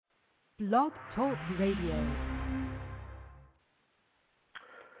Blog Talk Radio.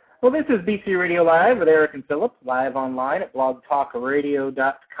 Well, this is BC Radio Live with Eric and Philip, live online at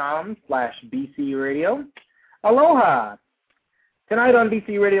blogtalkradio.com/BC Radio. Aloha! Tonight on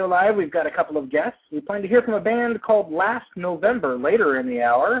BC Radio Live, we've got a couple of guests. We plan to hear from a band called Last November later in the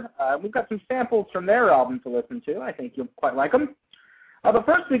hour. We've got some samples from their album to listen to. I think you'll quite like them. But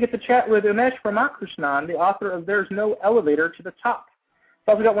first, we get to chat with Umesh Ramakrishnan, the author of There's No Elevator to the Top.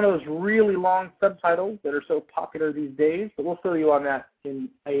 It's also got one of those really long subtitles that are so popular these days, but we'll fill you on that in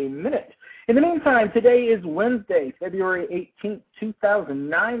a minute. In the meantime, today is Wednesday, February 18th,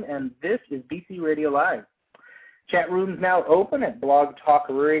 2009, and this is BC Radio Live. Chat room's now open at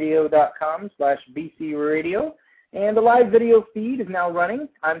blogtalkradio.com/BC Radio, and the live video feed is now running.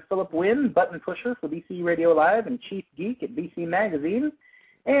 I'm Philip Wynn, button pusher for BC Radio Live and chief geek at BC Magazine.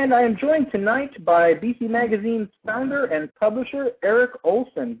 And I am joined tonight by BC Magazine's founder and publisher, Eric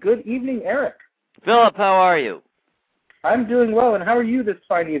Olson. Good evening, Eric. Philip, how are you? I'm doing well, and how are you this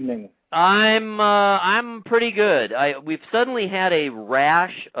fine evening? I'm pretty good. We've suddenly had a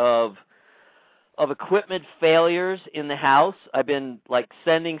rash of equipment failures in the house. I've been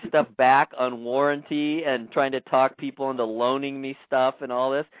sending stuff back on warranty and trying to talk people into loaning me stuff and all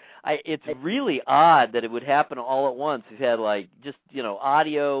this. It's really odd that it would happen all at once. We've had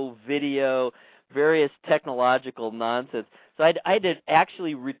audio, video, various technological nonsense. So I had to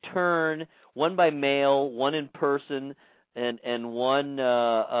actually return one by mail, one in person, and one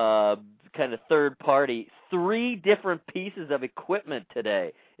kind of third party, 3 different pieces of equipment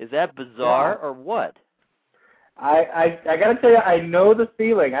today. Is that bizarre or what? I got to tell you, I know the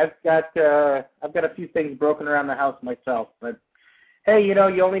feeling. I've got a few things broken around the house myself, but hey, you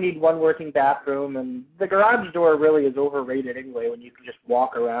only need one working bathroom, and the garage door really is overrated anyway when you can just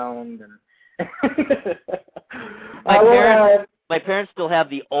walk around. And my parents still have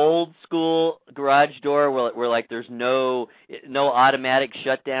the old school garage door where there's no automatic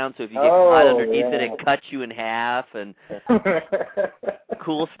shutdown, so if you get caught underneath it, it cuts you in half, and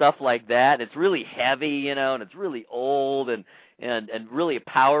cool stuff like that. It's really heavy, and it's really old, and really a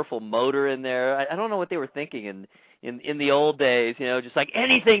powerful motor in there. I don't know what they were thinking in the old days, just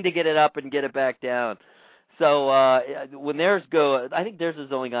anything to get it up and get it back down. So when theirs go, I think theirs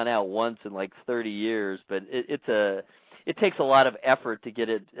has only gone out once in 30 years, but it takes a lot of effort to get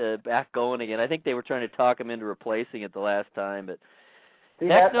it back going again. I think they were trying to talk them into replacing it the last time, but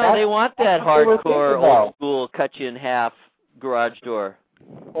they want that hardcore old school cut you in half garage door.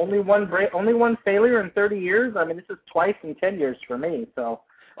 Only one failure in 30 years. I mean, this is twice in 10 years for me. So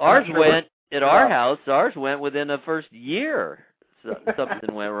ours went at our house. Ours went within the first year. So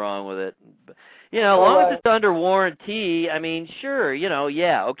something went wrong with it. But, as long as it's under warranty. I mean, sure.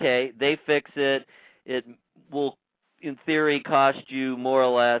 Okay. They fix it. It will, in theory, cost you more or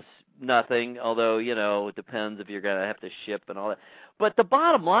less nothing. Although it depends if you're gonna have to ship and all that. But the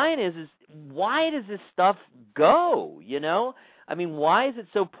bottom line is why does this stuff go? I mean, why is it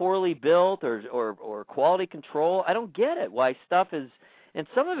so poorly built or quality control? I don't get it. Why stuff is, and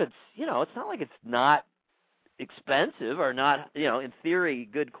some of it's, it's not like it's not expensive or not, in theory,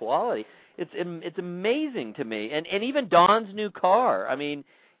 good quality. It's amazing to me. And even Dawn's new car, I mean,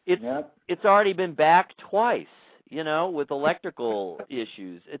 it's already been back twice, with electrical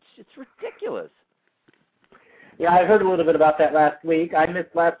issues. It's ridiculous. Yeah, I heard a little bit about that last week. I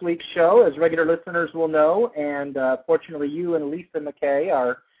missed last week's show, as regular listeners will know, and fortunately you and Lisa McKay,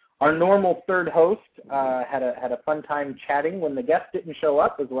 our normal third host, had a fun time chatting when the guest didn't show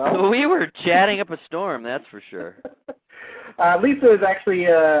up as well. We were chatting up a storm, that's for sure. Lisa is actually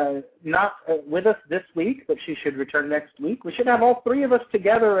not with us this week, but she should return next week. We should have all 3 of us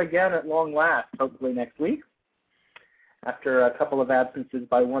together again at long last, hopefully next week, after a couple of absences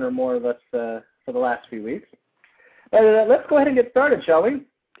by one or more of us for the last few weeks. Let's go ahead and get started, shall we?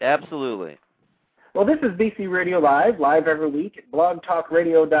 Absolutely. Well, this is BC Radio live every week at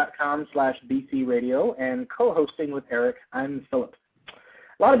blogtalkradio.com/BC Radio, and co-hosting with Eric, I'm Philip. A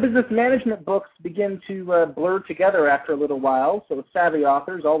lot of business management books begin to blur together after a little while, so savvy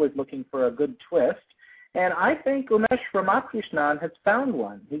authors always looking for a good twist. And I think Umesh Ramakrishnan has found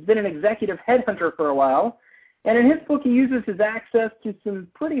one. He's been an executive headhunter for a while, and in his book he uses his access to some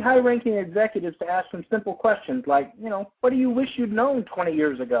pretty high-ranking executives to ask some simple questions like, what do you wish you'd known 20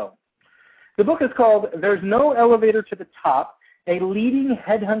 years ago? The book is called There's No Elevator to the Top. A leading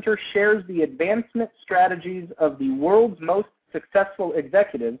headhunter shares the advancement strategies of the world's most successful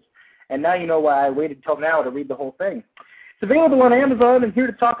executives. And now you know why I waited till now to read the whole thing. It's available on Amazon, and here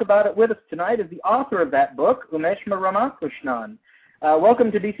to talk about it with us tonight is the author of that book, Umesh Ramakrishnan.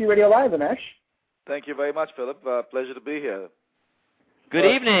 Welcome to BC Radio Live, Umesh. Thank you very much, Philip. Pleasure to be here. Good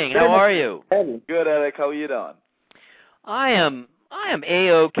evening. How are you? Good, Eric. How are you doing? I am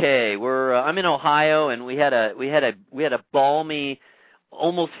A-OK. I'm in Ohio, and we had a balmy,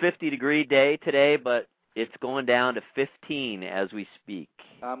 almost 50-degree day today, but it's going down to 15 as we speak.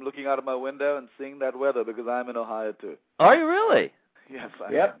 I'm looking out of my window and seeing that weather because I'm in Ohio too. Are you really? Yes,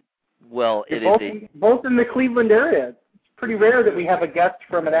 I am. Well, both in the Cleveland area. It's pretty rare that we have a guest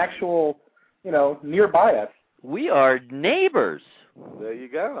from an actual, nearby us. We are neighbors. There you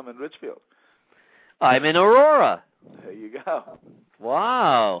go. I'm in Richfield. I'm in Aurora. There you go.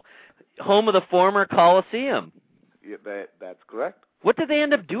 Wow. Home of the former Coliseum. Yeah, that's correct. What did they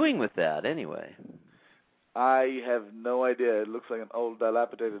end up doing with that anyway? I have no idea. It looks like an old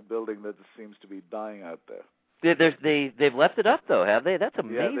dilapidated building that seems to be dying out there. They've left it up, though, have they? That's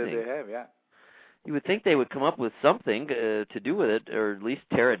amazing. Yeah, they have, yeah. You would think they would come up with something to do with it, or at least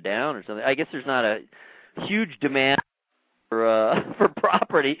tear it down or something. I guess there's not a huge demand for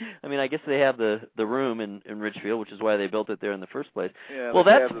property. I mean, I guess they have the room in Richfield, which is why they built it there in the first place. Yeah, well,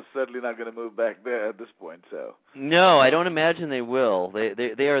 they're certainly not going to move back there at this point. So no, I don't imagine they will.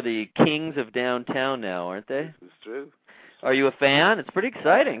 They are the kings of downtown now, aren't they? It's true. Are you a fan? It's pretty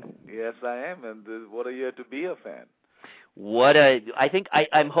exciting. Yes, I am. And what a year to be a fan.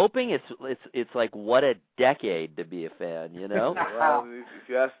 I'm hoping it's like what a decade to be a fan. Well, if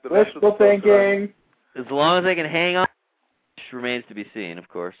you ask the wishful thinking. As long as they can hang on. Remains to be seen, of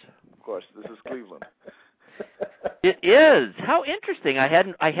course. Of course, this is Cleveland. It is. How interesting. I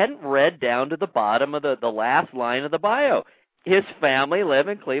hadn't read down to the bottom of the last line of the bio. His family live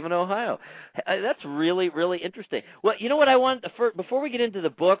in Cleveland, Ohio. That's really, really interesting. Well, you know what I want before we get into the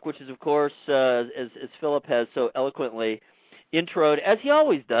book, which is, of course, as Philip has so eloquently introed, as he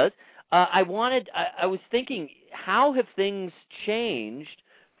always does. I was thinking, how have things changed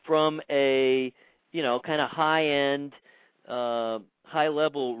from a kind of high-end,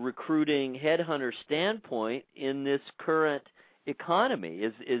 high-level recruiting headhunter standpoint in this current economy?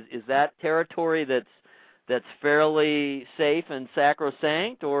 Is that territory that's fairly safe and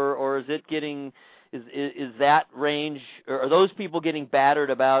sacrosanct, or is it getting is that range, or are those people getting battered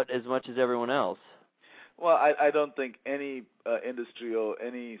about as much as everyone else? Well, I don't think any industry or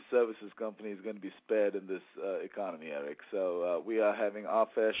any services company is going to be spared in this economy, Eric. So we are having our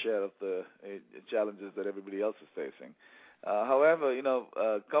fair share of the challenges that everybody else is facing. However,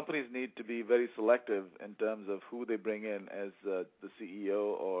 companies need to be very selective in terms of who they bring in as the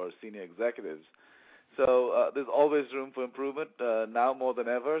CEO or senior executives. So there's always room for improvement now more than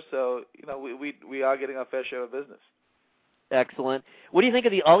ever. So we are getting our fair share of business. Excellent. What do you think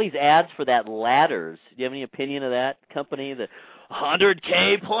of all these ads for that Ladders? Do you have any opinion of that company? The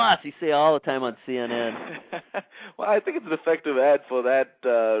 100K plus, you see all the time on CNN. Well, I think it's an effective ad for that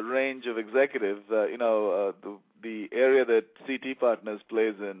range of executives. The area that CT Partners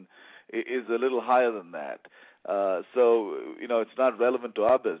plays in is a little higher than that. So it's not relevant to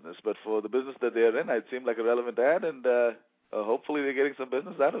our business, but for the business that they're in, it seemed like a relevant ad, and hopefully they're getting some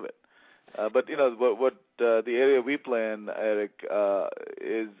business out of it. But what the area we play in, Eric,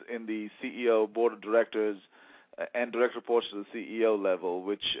 is in the CEO, board of directors, and direct reports to the CEO level,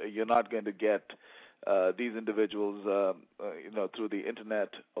 which you're not going to get these individuals, through the internet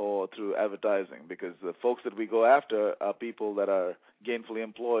or through advertising, because the folks that we go after are people that are gainfully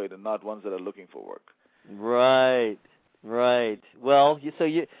employed and not ones that are looking for work. Right. Well, so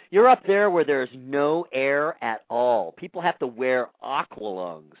you're up there where there's no air at all. People have to wear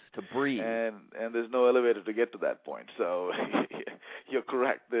aqualungs to breathe, and there's no elevator to get to that point. So you're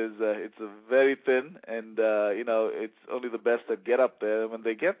correct. It's a very thin, and it's only the best that get up there. And when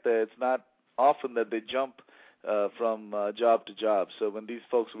they get there, it's not often that they jump from job to job. So when these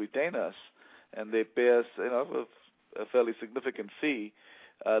folks retain us and they pay us, a fairly significant fee,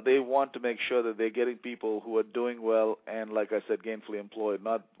 they want to make sure that they're getting people who are doing well and, like I said, gainfully employed,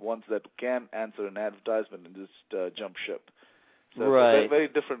 not ones that can answer an advertisement and just jump ship. So right. It's a very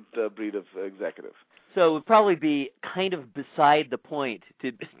different breed of executive. So it would probably be kind of beside the point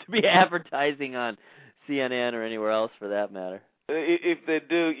to be advertising on CNN or anywhere else for that matter. If they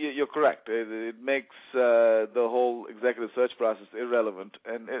do, you're correct. It makes the whole executive search process irrelevant,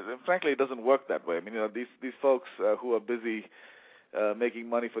 and frankly, it doesn't work that way. I mean, these folks who are busy making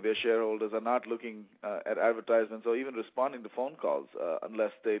money for their shareholders are not looking at advertisements or even responding to phone calls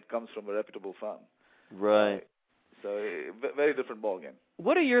unless it comes from a reputable firm. Right. So very different ballgame.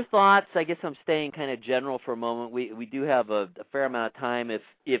 What are your thoughts? I guess I'm staying kind of general for a moment. We do have a fair amount of time if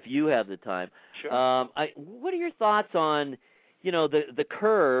you have the time. Sure. What are your thoughts on the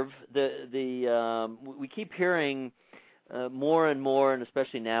curve? We keep hearing more and more, and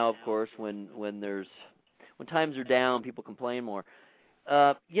especially now, of course, when times are down, people complain more.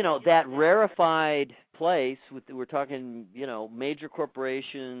 that rarefied place we're talking, major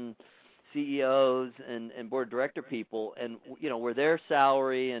corporation CEOs and board director people, and where their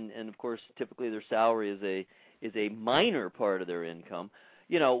salary and of course typically their salary is a minor part of their income.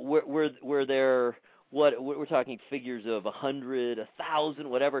 Where they're what we're talking figures of 100, 1,000,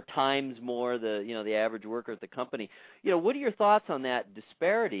 whatever times more the average worker at the company. What are your thoughts on that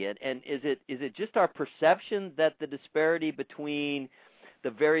disparity? And is it just our perception that the disparity between the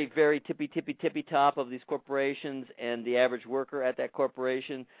very, very tippy top of these corporations and the average worker at that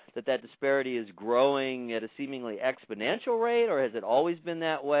corporation, that disparity is growing at a seemingly exponential rate, or has it always been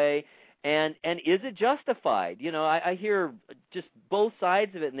that way? And is it justified? I hear just both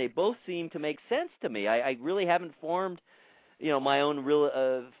sides of it, and they both seem to make sense to me. I really haven't formed, my own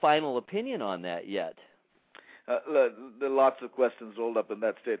real final opinion on that yet. There are lots of questions rolled up in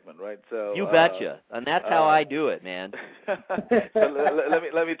that statement, right? So you betcha, and that's how I do it, man. So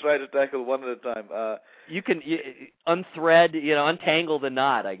let me try to tackle one at a time. You can unthread, untangle the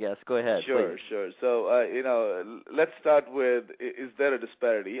knot, I guess. Go ahead. Sure, please. sure. So let's start with: is there a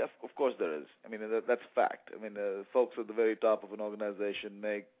disparity? Of course there is. I mean, that's a fact. I mean, folks at the very top of an organization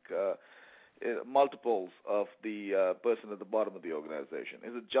make multiples of the person at the bottom of the organization.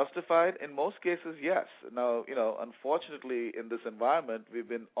 Is it justified? In most cases, yes. Now, unfortunately, in this environment, we've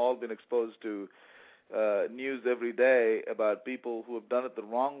all been exposed to news every day about people who have done it the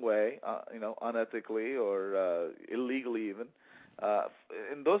wrong way, unethically or illegally even.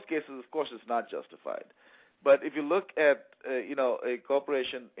 In those cases, of course, it's not justified. But if you look at, a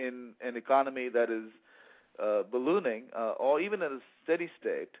corporation in an economy that is ballooning, or even at a steady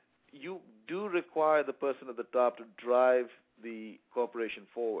state, you do require the person at the top to drive the corporation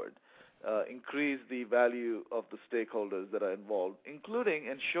forward, increase the value of the stakeholders that are involved, including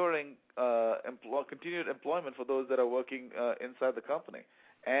ensuring continued employment for those that are working inside the company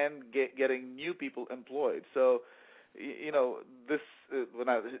and getting new people employed. So, this,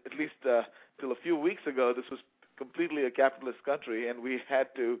 at least till a few weeks ago, this was completely a capitalist country, and we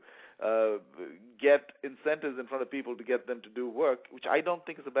had to get incentives in front of people to get them to do work, which I don't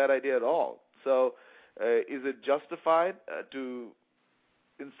think is a bad idea at all. So is it justified to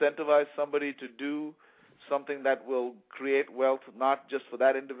incentivize somebody to do something that will create wealth not just for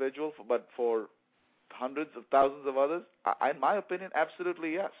that individual, but for hundreds of thousands of others? In my opinion,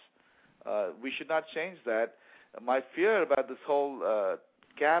 absolutely yes. We should not change that. My fear about this whole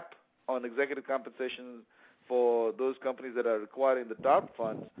cap on executive compensation for those companies that are acquiring the top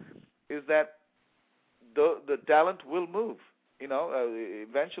funds is that the talent will move.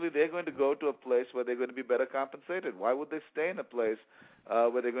 Eventually they're going to go to a place where they're going to be better compensated. Why would they stay in a place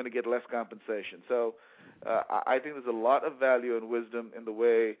where they're going to get less compensation? So I think there's a lot of value and wisdom in the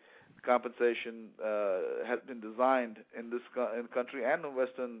way compensation has been designed in this country and in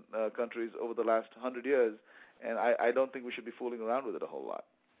Western countries over the last 100 years, and I don't think we should be fooling around with it a whole lot.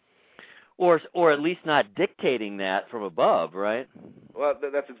 Or at least not dictating that from above, right? Well,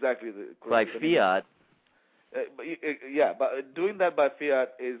 that's exactly the correct. By fiat. But doing that by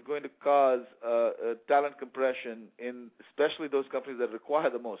fiat is going to cause talent compression in especially those companies that require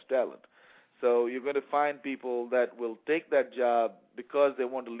the most talent. So you're going to find people that will take that job because they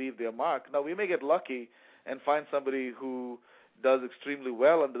want to leave their mark. Now, we may get lucky and find somebody who does extremely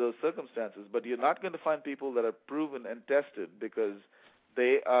well under those circumstances, but you're not going to find people that are proven and tested because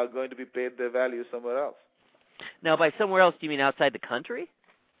they are going to be paid their value somewhere else. Now, by somewhere else, do you mean outside the country?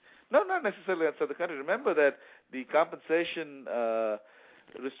 No, not necessarily outside the country. Remember that the compensation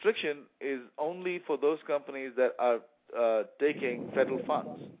restriction is only for those companies that are taking federal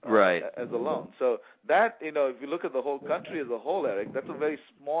funds right. As a loan. So that, if you look at the whole country as a whole, Eric, that's a very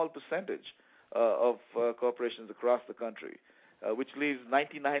small percentage of corporations across the country, which leaves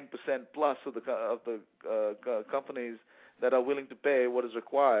 99% plus of the companies that are willing to pay what is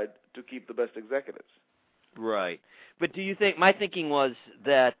required to keep the best executives. Right. But do you think, my thinking was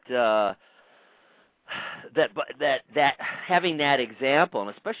that that having that example, and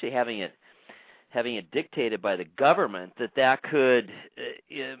especially having it dictated by the government, that could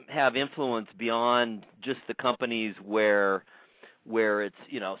have influence beyond just the companies where it's,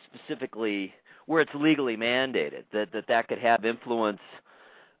 specifically where it's legally mandated, that could have influence,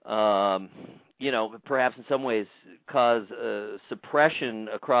 perhaps in some ways cause suppression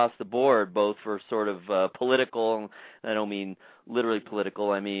across the board, both for sort of political, I don't mean literally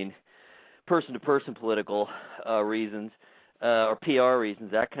political, I mean person-to-person political reasons, or PR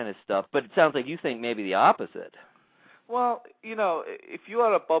reasons, that kind of stuff. But it sounds like you think maybe the opposite. Well, if you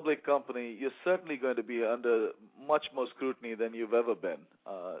are a public company, you're certainly going to be under much more scrutiny than you've ever been,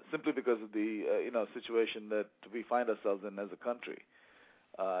 simply because of the situation that we find ourselves in as a country.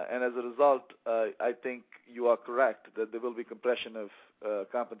 And as a result, I think you are correct that there will be compression of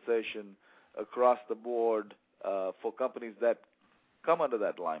compensation across the board for companies that come under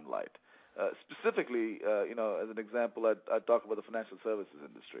that limelight. Specifically, as an example, I'd talk about the financial services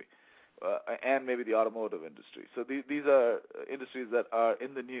industry and maybe the automotive industry. So these are industries that are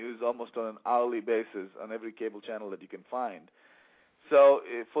in the news almost on an hourly basis on every cable channel that you can find. So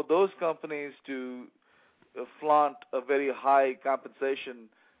for those companies to flaunt a very high compensation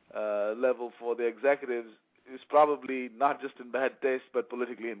level for the executives is probably not just in bad taste but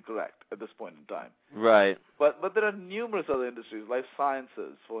politically incorrect at this point in time. Right. But there are numerous other industries, life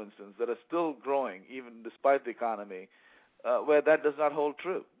sciences, for instance, that are still growing even despite the economy, where that does not hold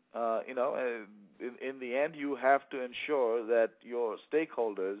true. In the end, you have to ensure that your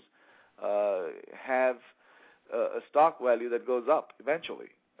stakeholders have a stock value that goes up eventually.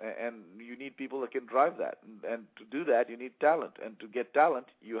 And you need people that can drive that. And to do that, you need talent. And to get talent,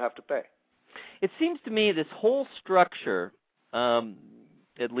 you have to pay. It seems to me this whole structure,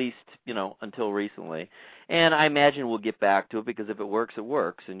 at least, until recently, and I imagine we'll get back to it because if it works, it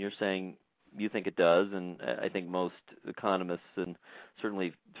works. And you're saying you think it does, and I think most economists and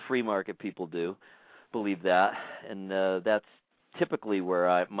certainly free market people do believe that. And that's typically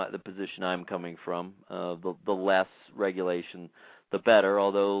where the position I'm coming from. The less regulation, the better,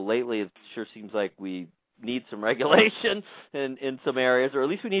 although lately it sure seems like we need some regulation in some areas, or at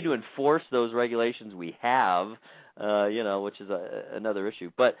least we need to enforce those regulations we have, which is another issue.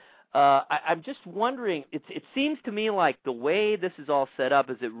 But I'm just wondering, it seems to me like the way this is all set up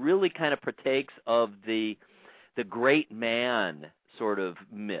is it really kind of partakes of the great man sort of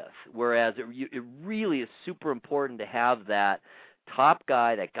myth, whereas it really is super important to have that top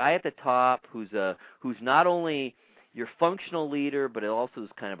guy, that guy at the top who's not only your functional leader, but it also is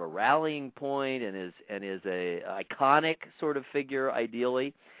kind of a rallying point and is a iconic sort of figure,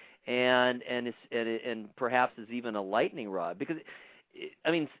 ideally, and perhaps is even a lightning rod. Because,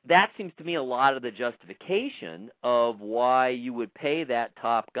 that seems to me a lot of the justification of why you would pay that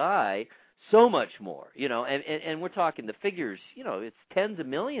top guy so much more, and we're talking the figures, it's tens of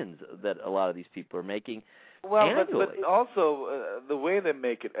millions that a lot of these people are making. Well, but also the way they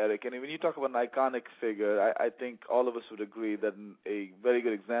make it, Eric, and when you talk about an iconic figure, I think all of us would agree that a very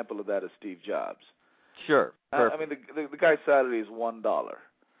good example of that is Steve Jobs. Sure. The guy's salary is $1.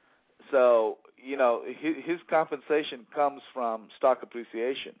 So, his compensation comes from stock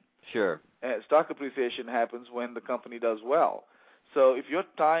appreciation. Sure. And stock appreciation happens when the company does well. So if you're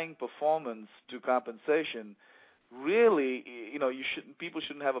tying performance to compensation, really, people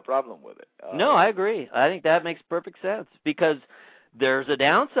shouldn't have a problem with it. No, I agree. I think that makes perfect sense because there's a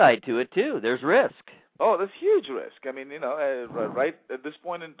downside to it too. There's risk. Oh, there's huge risk. Right at this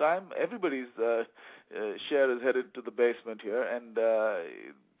point in time, everybody's share is headed to the basement here, and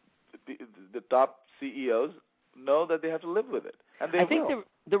the top CEOs know that they have to live with it, and I think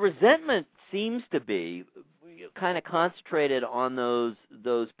the resentment seems to be kind of concentrated on those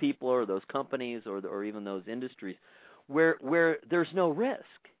people or those companies or even those industries where there's no risk,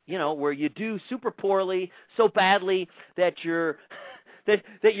 where you do super poorly, so badly that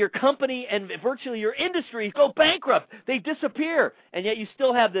that your company and virtually your industry go bankrupt, they disappear, and yet you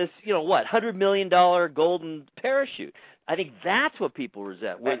still have this, $100 million golden parachute. I think that's what people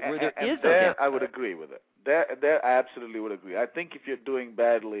resent, where there is no downside. I would agree with it. There I absolutely would agree. I think if you're doing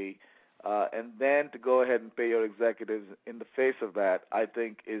badly, and then to go ahead and pay your executives in the face of that, I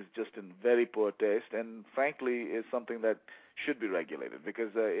think is just in very poor taste, and frankly is something that should be regulated because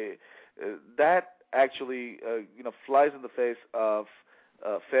that actually flies in the face of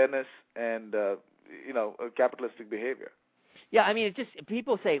fairness and capitalistic behavior. Yeah, it's just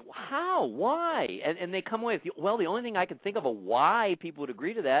people say, how, why, and they come away with, well, the only thing I can think of why people would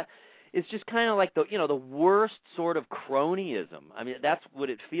agree to that is just kind of like the worst sort of cronyism. That's what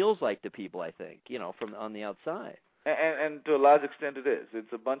it feels like to people, I think, from on the outside. And to a large extent it is.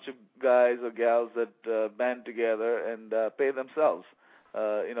 It's a bunch of guys or gals that band together and pay themselves,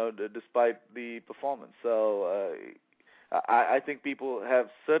 despite the performance. So I think people have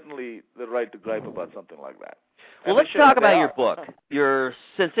certainly the right to gripe about something like that. Well, let's talk about your book, your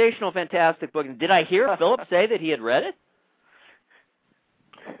sensational, fantastic book. Did I hear Philip say that he had read it?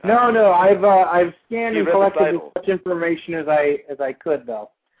 No, I've scanned and collected as much information as I could, though.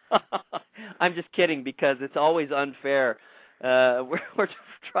 I'm just kidding because it's always unfair. We're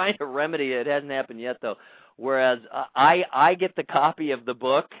trying to remedy it. It hasn't happened yet, though. Whereas I get the copy of the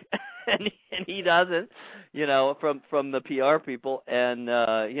book, and he doesn't, from the PR people, and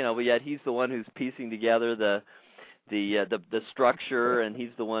but yet he's the one who's piecing together the structure, and he's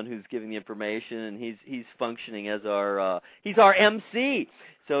the one who's giving the information, and he's functioning as he's our MC.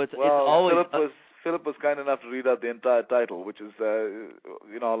 So it's always Philip was kind enough to read out the entire title, which is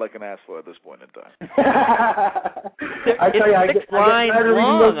all I can ask for at this point in time. It's 6 lines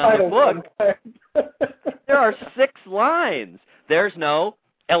long on the book. There are 6 lines. There's no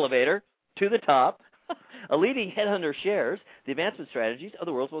elevator to the top. A leading headhunter shares the advancement strategies of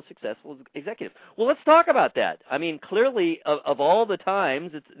the world's most successful executives. Well, let's talk about that. I mean, clearly, of all the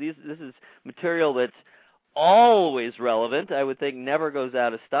times, this is material that's always relevant. I would think never goes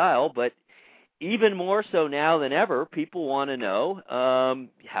out of style, but even more so now than ever, people want to know,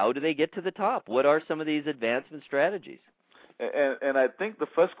 how do they get to the top? What are some of these advancement strategies? And I think the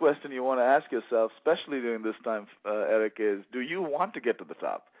first question you want to ask yourself, especially during this time, Eric, is, do you want to get to the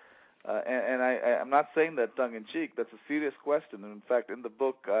top? I'm not saying that tongue-in-cheek. That's a serious question. And in fact, in the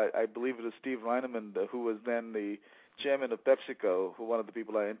book, I believe it was Steve Reinemund, who was then the chairman of PepsiCo, one of the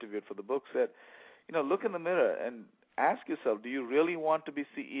people I interviewed for the book, said, look in the mirror and ask yourself, do you really want to be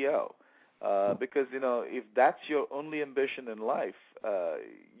CEO? Because, if that's your only ambition in life,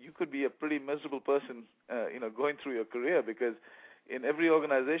 you could be a pretty miserable person, going through your career, because in every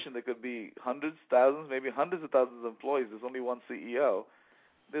organization there could be hundreds, thousands, maybe hundreds of thousands of employees. There's only one CEO.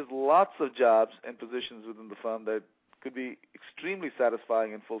 There's lots of jobs and positions within the firm that could be extremely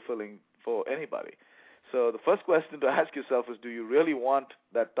satisfying and fulfilling for anybody. So the first question to ask yourself is, do you really want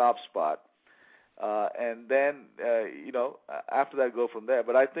that top spot? And then, after that, go from there.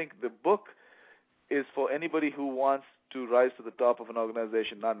 But I think the book is for anybody who wants to rise to the top of an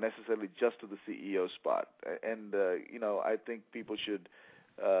organization, not necessarily just to the CEO spot. And, I think people should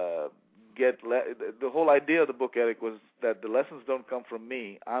the whole idea of the book, Eric, was that the lessons don't come from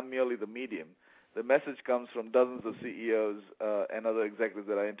me. I'm merely the medium. The message comes from dozens of CEOs and other executives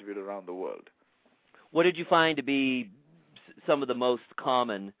that I interviewed around the world. What did you find to be some of the most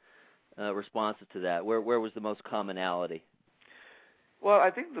common responses to that? Where was the most commonality? Well,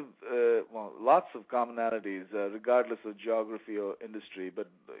 I think lots of commonalities, regardless of geography or industry. But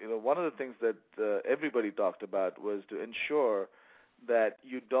one of the things that everybody talked about was to ensure that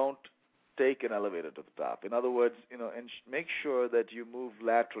you don't take an elevator to the top. In other words, and make sure that you move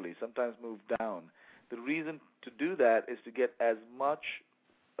laterally, sometimes move down. The reason to do that is to get as much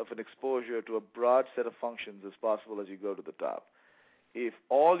of an exposure to a broad set of functions as possible as you go to the top. If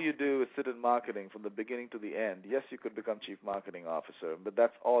all you do is sit in marketing from the beginning to the end, yes, you could become chief marketing officer, but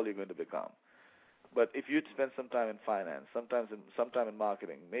that's all you're going to become. But if you'd spend some time in finance, some time in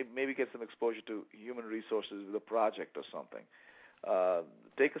marketing, maybe get some exposure to human resources with a project or something.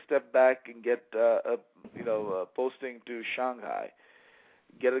 Take a step back and get a posting to Shanghai.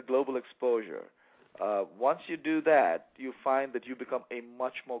 Get a global exposure. Once you do that, you find that you become a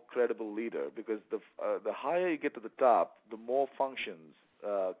much more credible leader, because the higher you get to the top, the more functions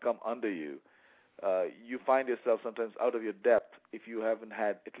come under you. You find yourself sometimes out of your depth if you haven't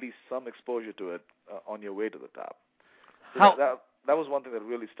had at least some exposure to it on your way to the top. So that was one thing that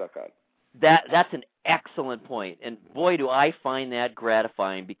really stuck out. That's an excellent point, and boy, do I find that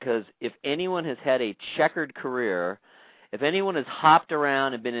gratifying, because if anyone has had a checkered career, if anyone has hopped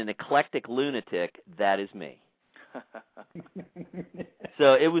around and been an eclectic lunatic, that is me.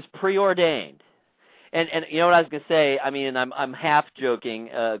 So it was preordained. And you know what I was going to say? I mean, I'm half joking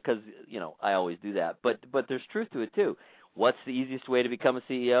because I always do that, but there's truth to it too. What's the easiest way to become a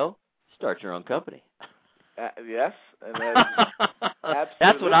CEO? Start your own company. Yes, and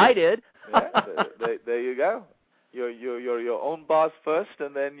that's what I did. Yeah, there you go. You're your own boss first,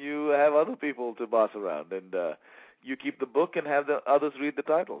 and then you have other people to boss around, and you keep the book and have the others read the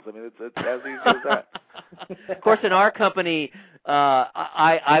titles. I mean, it's as easy as that. Of course, in our company,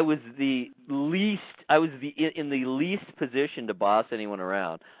 I was in the least position to boss anyone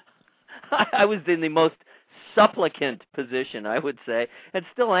around. I was in the most supplicant position, I would say, and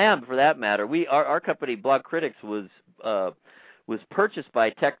still am, for that matter. Our company, Blog Critics, was purchased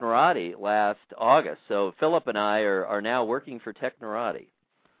by Technorati last August. So Philip and I are now working for Technorati.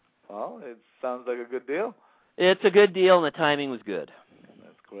 Well, it sounds like a good deal. It's a good deal, and the timing was good.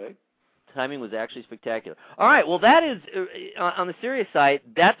 That's great. Timing was actually spectacular. All right, well, that is, on the serious side,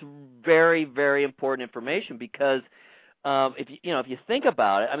 that's very, very important information, because if you think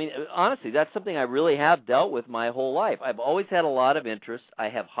about it, I mean, honestly, that's something I really have dealt with my whole life. I've always had a lot of interest. I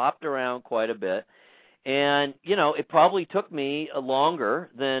have hopped around quite a bit, and it probably took me longer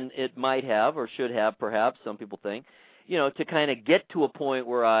than it might have or should have, perhaps, some people think, to kind of get to a point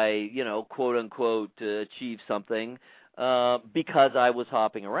where I, quote unquote, achieve something because I was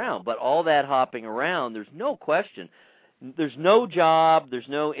hopping around. But all that hopping around, there's no question, there's no job, there's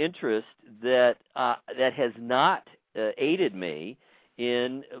no interest that has not aided me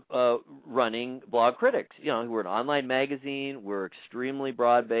in running Blog Critics. We're an online magazine. We're extremely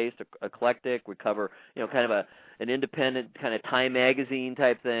broad-based, eclectic. We cover, kind of an independent kind of Time magazine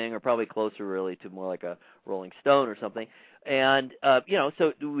type thing, or probably closer really to more like a Rolling Stone or something. And,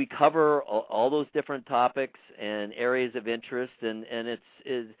 so we cover all those different topics and areas of interest, and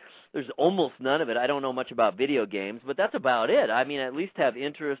there's almost none of it. I don't know much about video games, but that's about it. I mean, at least have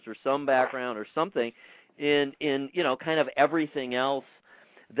interest or some background or something in kind of everything else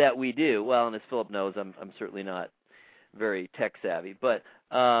that we do. Well, and as Philip knows, I'm certainly not very tech savvy, but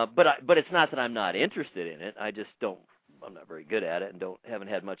it's not that I'm not interested in it. I'm not very good at it and haven't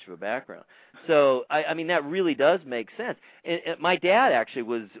had much of a background. So I mean that really does make sense. And my dad actually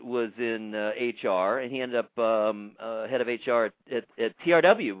was in HR, and he ended up head of HR at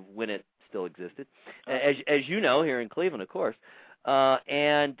TRW when it still existed, as you know, here in Cleveland, of course.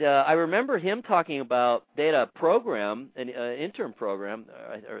 And I remember him talking about, they had a program, an intern program,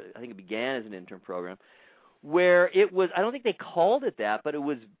 or I think it began as an intern program, where it was, I don't think they called it that, but it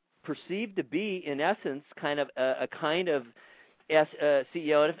was perceived to be, in essence, kind of a kind of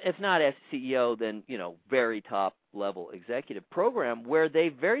CEO, if not CEO, then, very top level executive program where they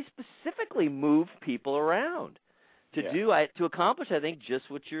very specifically move people around to accomplish, I think, just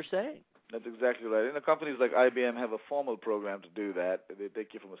what you're saying. That's exactly right. Companies like IBM have a formal program to do that. They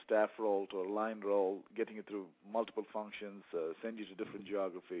take you from a staff role to a line role, getting you through multiple functions, send you to different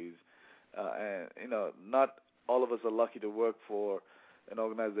geographies. And, not all of us are lucky to work for an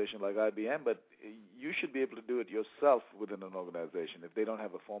organization like IBM, but you should be able to do it yourself within an organization if they don't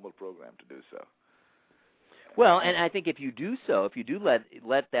have a formal program to do so. Well, and I think if you do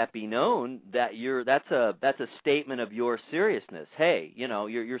let that be known, that that's a statement of your seriousness. Hey,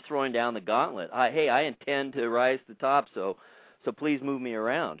 you're throwing down the gauntlet. I intend to rise to the top, so please move me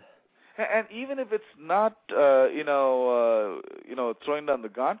around. And even if it's not, throwing down the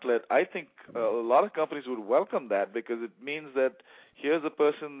gauntlet, I think a lot of companies would welcome that, because it means that here's a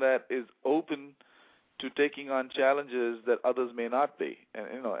person that is open to taking on challenges that others may not be.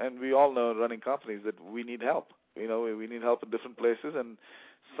 And we all know, running companies, that we need help. We need help in different places, and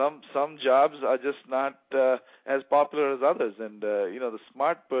some jobs are just not as popular as others. And the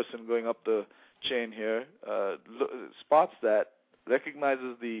smart person going up the chain here spots that,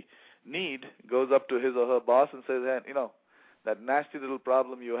 recognizes the need, goes up to his or her boss and says, hey, that nasty little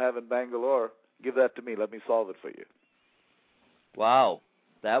problem you have in Bangalore, give that to me. Let me solve it for you. Wow,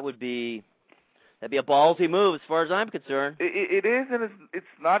 that'd be a ballsy move as far as I'm concerned. It is, and it's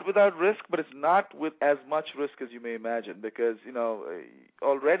not without risk, but it's not with as much risk as you may imagine, because,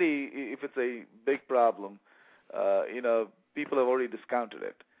 already if it's a big problem, people have already discounted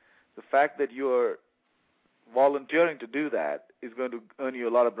it. The fact that you're volunteering to do that is going to earn you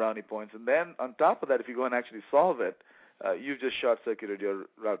a lot of brownie points. And then on top of that, if you go and actually solve it, you've just short-circuited your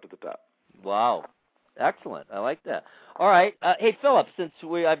route to the top. Wow. Excellent. I like that. All right. Hey, Philip, since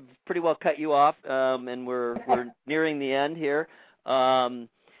I've pretty well cut you off, and we're nearing the end here,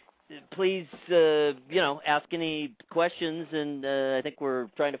 please, ask any questions. And I think we're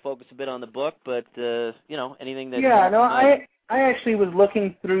trying to focus a bit on the book, but, anything that... Yeah, no, I actually was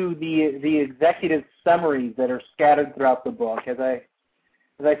looking through the executive summaries that are scattered throughout the book. As I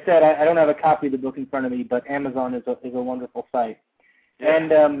said, I don't have a copy of the book in front of me, but Amazon is a wonderful site. Yeah.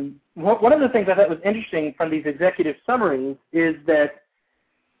 And one of the things I thought was interesting from these executive summaries is that,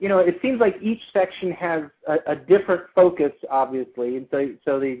 it seems like each section has a different focus, obviously, and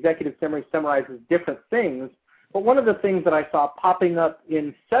so the executive summary summarizes different things. But one of the things that I saw popping up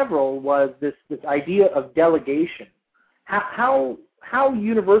in several was this idea of delegation. How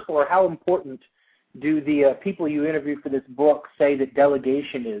universal or how important do the people you interview for this book say that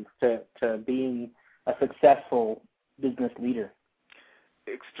delegation is to being a successful business leader?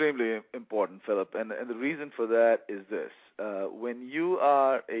 Extremely important, Philip, and the reason for that is this. When you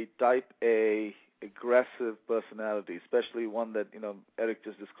are a type A, aggressive personality, especially one that, Eric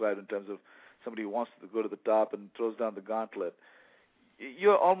just described in terms of somebody who wants to go to the top and throws down the gauntlet,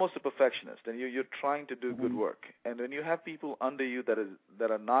 you're almost a perfectionist, and you're trying to do good work. And when you have people under you that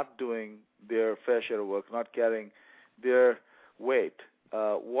are not doing their fair share of work, not carrying their weight,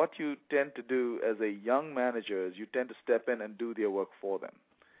 what you tend to do as a young manager is you tend to step in and do their work for them.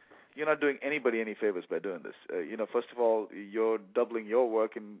 You're not doing anybody any favors by doing this. First of all, you're doubling your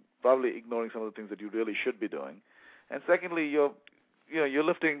work and probably ignoring some of the things that you really should be doing. And secondly, you're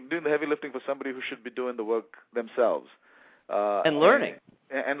doing the heavy lifting for somebody who should be doing the work themselves. And learning.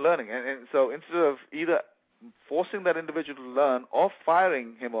 And learning. And so instead of either forcing that individual to learn or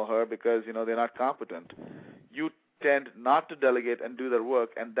firing him or her because, they're not competent, you tend not to delegate and do their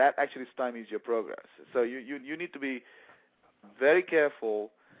work, and that actually stymies your progress. So you need to be very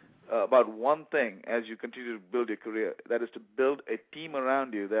careful about one thing as you continue to build your career. That is to build a team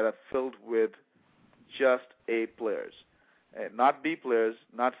around you that are filled with just A players. Not B players,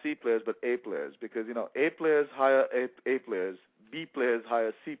 not C players, but A players. Because, A players hire A players, B players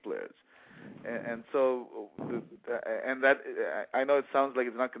hire C players. And that, I know it sounds like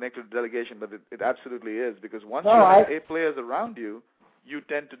it's not connected to delegation, but it absolutely is. Because once you have A players around you, you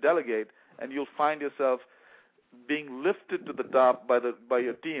tend to delegate, and you'll find yourself being lifted to the top by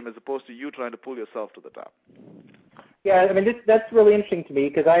your team as opposed to you trying to pull yourself to the top. Yeah, I mean, that's really interesting to me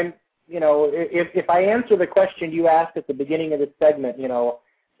because I'm, if I answer the question you asked at the beginning of this segment,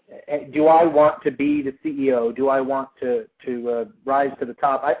 do I want to be the CEO? Do I want to rise to the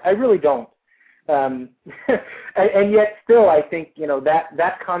top? I really don't. And yet still I think,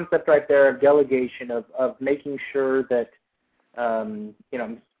 that concept right there of delegation, of making sure that, I'm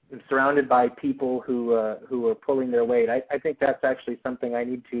surrounded by people who are pulling their weight. I think that's actually something I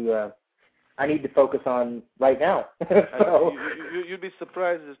need to focus on right now. So, you'd be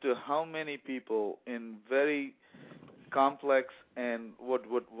surprised as to how many people in very complex and what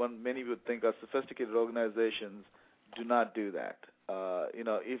many would think are sophisticated organizations do not do that.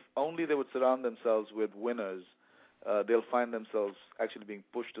 If only they would surround themselves with winners, they'll find themselves actually being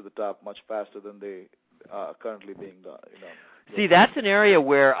pushed to the top much faster than they are currently being done. See, that's an area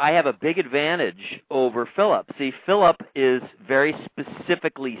where I have a big advantage over Philip. See, Philip is very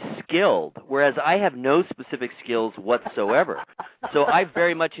specifically skilled, whereas I have no specific skills whatsoever. So I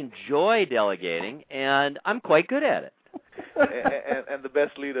very much enjoy delegating, and I'm quite good at it. And the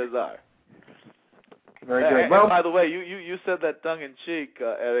best leaders are. Very good. Well, by the way, you said that tongue-in-cheek,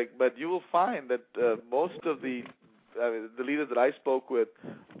 Eric, but you will find that most of the leaders that I spoke with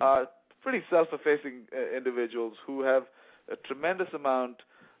are pretty self-effacing individuals who have a tremendous amount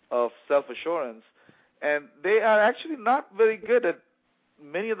of self-assurance, and they are actually not very good at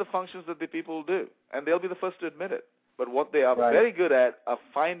many of the functions that the people do, and they'll be the first to admit it. But what they are very good at are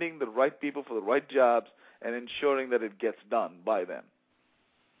finding the right people for the right jobs and ensuring that it gets done by them.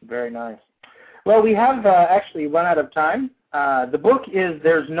 Very nice. Well, we have actually run out of time. The book is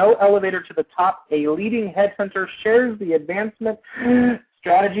There's No Elevator to the Top, A Leading Headhunter Shares the Advancement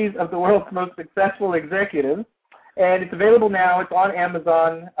Strategies of the World's Most Successful Executives. And it's available now. It's on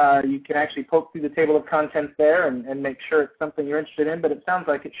Amazon. You can actually poke through the table of contents there and make sure it's something you're interested in. But it sounds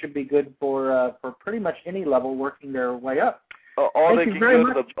like it should be good for pretty much any level working their way up. Or they can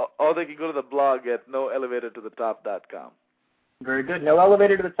go to the blog at noelevatortothetop.com. Very good.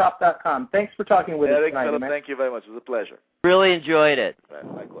 Noelevatortothetop.com. Thanks for talking with us tonight, Philip, thank you very much. It was a pleasure. Really enjoyed it. Right,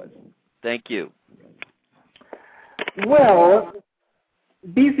 likewise. Thank you. Well,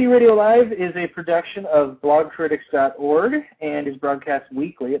 BC Radio Live is a production of blogcritics.org and is broadcast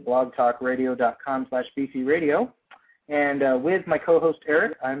weekly at blogtalkradio.com/bcradio. And with my co-host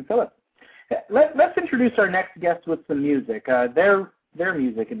Eric, I'm Philip. Let's introduce our next guest with some music, their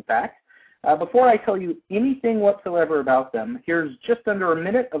music, in fact. Before I tell you anything whatsoever about them, here's just under a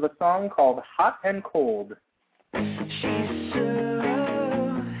minute of a song called Hot and Cold. She's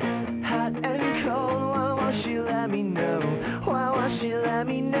so hot and cold, why won't she let me know? Why won't she let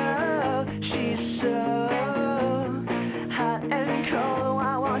me know? She's so hot and cold,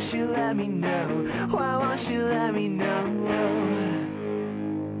 why won't she let me know? Why won't she let me know?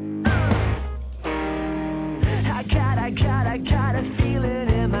 I got a feeling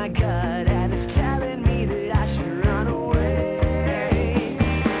in my gut, and it's telling me that I should run away.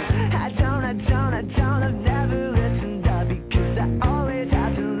 I don't, I've never listened up because I always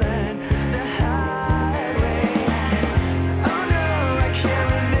have to learn the hard way. Oh no, I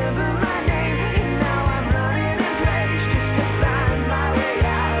can't remember my name, and now I'm running in place just to find my way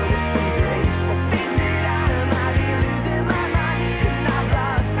out with some grace. I think that I might be losing my mind, and I've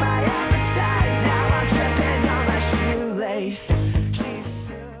lost my appetite. Now I'm tripping on my shoelace.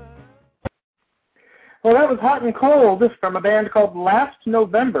 Well, that was Hot and Cold from a band called Last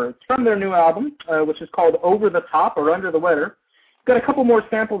November. It's from their new album, which is called Over the Top or Under the Weather. Got a couple more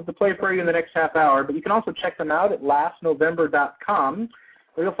samples to play for you in the next half hour, but you can also check them out at lastnovember.com,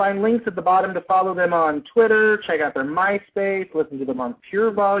 where you'll find links at the bottom to follow them on Twitter, check out their MySpace, listen to them on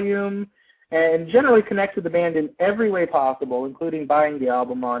Pure Volume, and generally connect with the band in every way possible, including buying the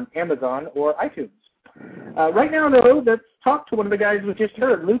album on Amazon or iTunes. Right now, though, let's talk to one of the guys we just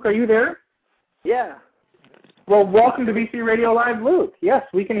heard. Luke, are you there? Yeah. Well, welcome to BC Radio Live, Luke. Yes,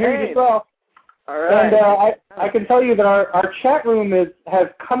 we can hear you as well. All right. And I can tell you that our chat room has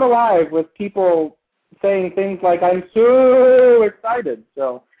come alive with people saying things like, "I'm so excited."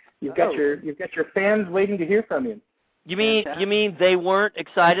 So you've got your fans waiting to hear from you. You mean they weren't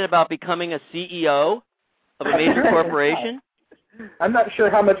excited about becoming a CEO of a major corporation? I'm not sure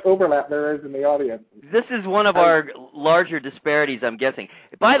how much overlap there is in the audience. This is one of our larger disparities, I'm guessing.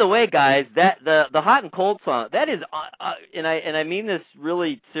 By the way, guys, that the hot and cold song, that is, and I mean this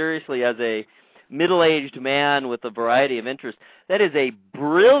really seriously as a middle-aged man with a variety of interests, that is a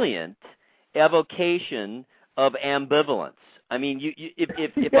brilliant evocation of ambivalence. I mean,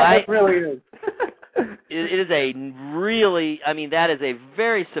 it really is. It is a really, I mean, that is a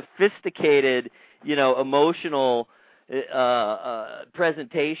very sophisticated, emotional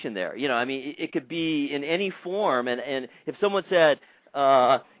presentation there. I mean, it could be in any form, and if someone said,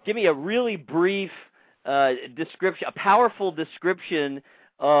 give me a really brief description, a powerful description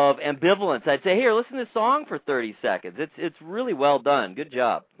of ambivalence, I'd say, here, listen to this song for 30 seconds. It's really well done. Good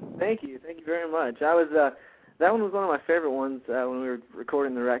job. Thank you very much. That one was one of my favorite ones when we were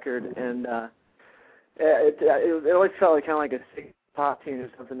recording the record, and it always felt like kind of like a sick pop tune or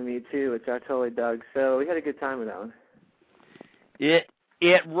something to me too, which I totally dug. So we had a good time with that one. It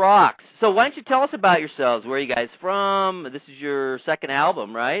rocks. So why don't you tell us about yourselves? Where are you guys from? This is your second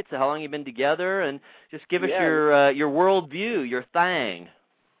album, right? So how long have you been together? And just give us your worldview, your thing.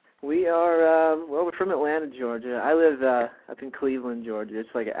 We are, we're from Atlanta, Georgia. I live up in Cleveland, Georgia. It's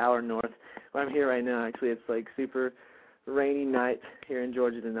like an hour north. Where I'm here right now, actually, it's like super rainy night here in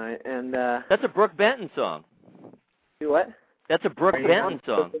Georgia tonight. And that's a Brooke Benton song. Do what? That's a Brooke Benton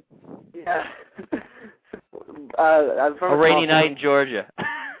song. Yeah. I'm from a rainy night in Georgia.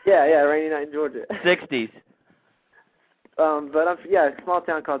 Yeah, rainy night in Georgia. 60s. But a small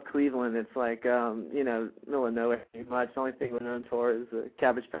town called Cleveland. It's like, middle of nowhere pretty much. The only thing we're known for is the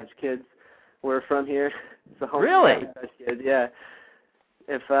Cabbage Patch Kids. We're from here. It's the home really? of Cabbage Patch Kids, yeah.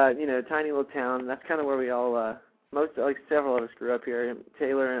 If, tiny little town, that's kind of where we all, several of us grew up here.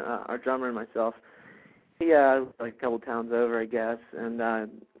 Taylor, our drummer, and myself. He, like a couple towns over, I guess. And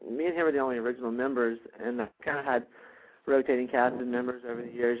me and him are the only original members, and I kind of had rotating cast of members over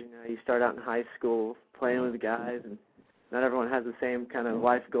the years. You start out in high school playing with the guys, and not everyone has the same kind of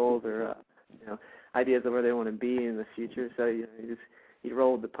life goals or, ideas of where they want to be in the future. So, you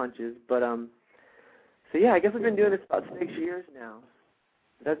roll with the punches. But, I guess we've been doing this about 6 years now.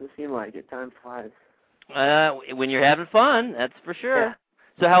 It doesn't seem like it. Time flies. When you're having fun, that's for sure. Yeah.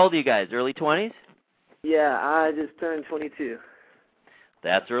 So how old are you guys? Early 20s? Yeah, I just turned 22.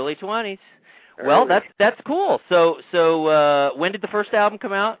 That's early 20s. Well, that's cool. So when did the first album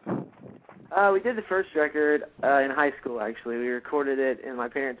come out? We did the first record in high school, actually. We recorded it in my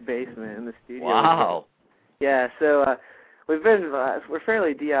parents' basement in the studio. Wow. Yeah, so we're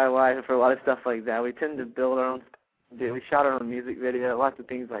fairly DIY for a lot of stuff like that. We tend to build our own stuff. We shot our own music video, lots of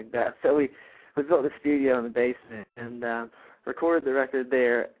things like that. So we built the studio in the basement and recorded the record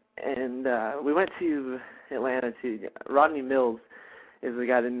there. And we went to Atlanta to Rodney Mills is the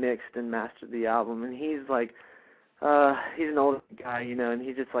guy that mixed and mastered the album, and he's like he's an older guy, and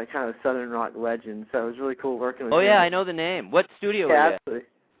he's just like kind of a Southern rock legend. So it was really cool working with him. Oh yeah, I know the name. What studio was that? Absolutely.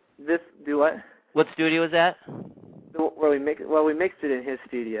 Do what? What studio was that? Where we mixed it in his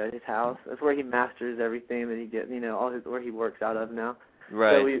studio, his house. That's where he masters everything that he gets, where he works out of now.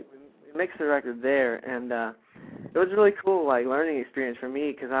 Right. So we mixed the record there, and it was a really cool, learning experience for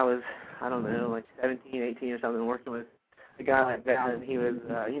me because I was, 17, 18 or something, working with a guy like that, and he was,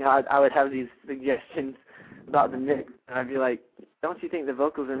 I would have these suggestions about the mix, and I'd be like, don't you think the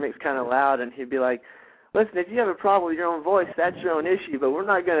vocals are mixed kind of loud? And he'd be like, listen, if you have a problem with your own voice, that's your own issue, but we're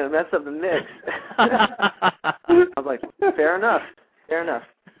not going to mess up the mix. I was like, fair enough.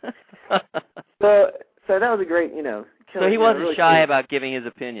 So that was a great, So he wasn't really shy cool. about giving his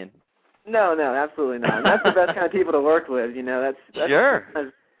opinion. No, absolutely not. And that's the best kind of people to work with, That's sure.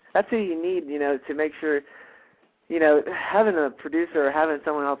 That's who you need, to make sure, having a producer or having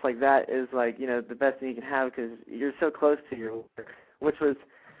someone else like that is the best thing you can have because you're so close to your work,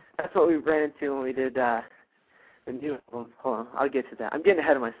 that's what we ran into when we did the new album. Hold on, I'll get to that. I'm getting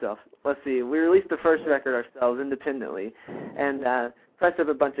ahead of myself. Let's see. We released the first record ourselves independently and pressed up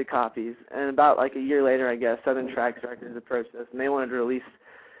a bunch of copies. And about a year later, I guess, Southern Tracks Records approached us, and they wanted to release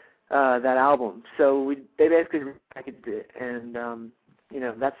that album. So they basically repackaged it, and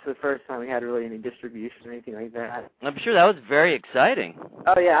that's the first time we had really any distribution or anything like that. I'm sure that was very exciting.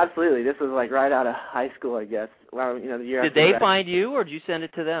 Oh yeah, absolutely. This was right out of high school, I guess. Well, the year. Did they find you, or did you send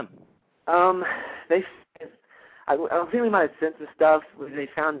it to them? I think we might have sent some stuff. They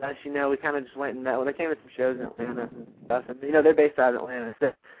found us, we kind of just went and met. Well, they came to some shows in Atlanta and stuff. And, they're based out of Atlanta. So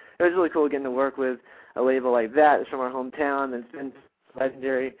it was really cool getting to work with a label like that. It's from our hometown, and it's been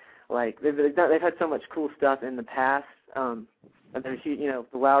legendary. They've had so much cool stuff in the past. and there's,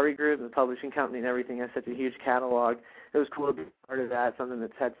 the Lowry Group, the publishing company and everything has such a huge catalog. It was cool to be part of that, something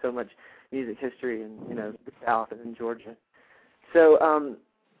that's had so much music history in, the South and in Georgia. So,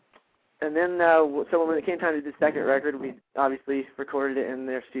 and then, so when it came time to do the second record, we obviously recorded it in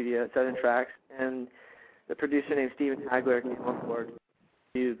their studio at Southern Tracks, and the producer named Steven Hagler came on board to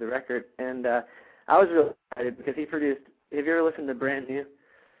do the record, and I was really excited because he produced, have you ever listened to Brand New?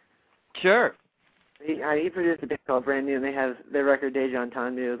 Sure. He produced a band called Brand New, and they have their record Deja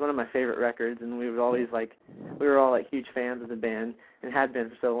Entendu. It was one of my favorite records, and we were all huge fans of the band and had been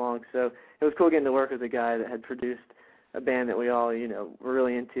for so long. So it was cool getting to work with a guy that had produced a band that we all, were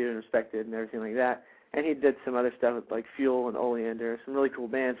really into and respected and everything like that. And he did some other stuff with like Fuel and Oleander, some really cool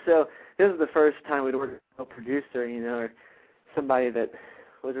bands. So this was the first time we'd worked with a producer, or somebody that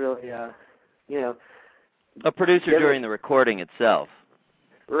was really, a producer during the recording itself.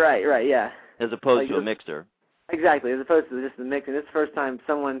 Right, yeah. As opposed to a mixer. Exactly, as opposed to just the mixing. This is the first time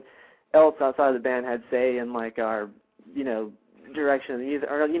someone else outside of the band had say in like our, direction of the music,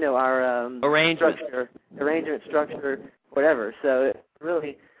 or our arrangement, structure, whatever. So it's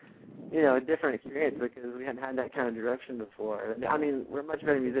really, a different experience because we hadn't had that kind of direction before. I mean, we're much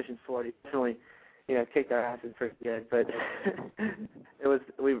better musicians for it. He definitely, kicked our asses pretty good, but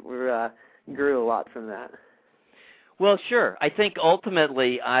we grew a lot from that. Well, sure. I think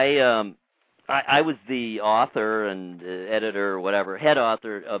ultimately I was the author and editor or whatever, head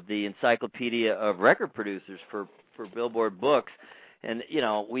author of the Encyclopedia of Record Producers for Billboard Books, and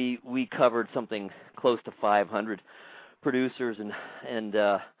we covered something close to 500 producers, and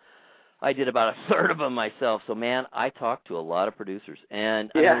I did about a third of them myself. So man, I talked to a lot of producers,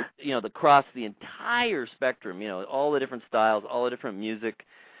 and yeah. Across the entire spectrum, all the different styles, all the different music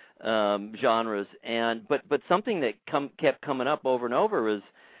genres, but something that kept coming up over and over was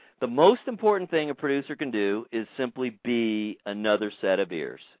the most important thing a producer can do is simply be another set of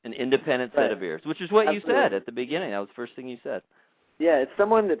ears, an independent set of ears, which is what you said at the beginning. That was the first thing you said. Yeah, it's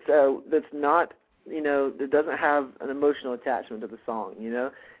someone that's not, that doesn't have an emotional attachment to the song,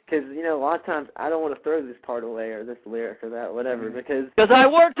 because, a lot of times I don't want to throw this part away or this lyric or that, whatever, because I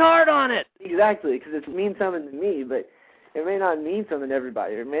worked hard on it. Exactly, because it means something to me, but it may not mean something to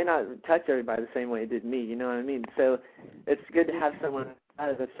everybody. It may not touch everybody the same way it did me, you know what I mean? So it's good to have someone out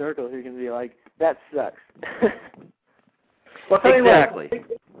of the circle who can be like, that sucks. Well, exactly.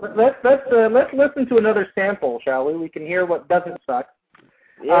 Let's listen to another sample, shall we? We can hear what doesn't suck.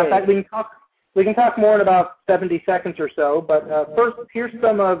 Yeah. In fact, we can talk more in about 70 seconds or so, but first, here's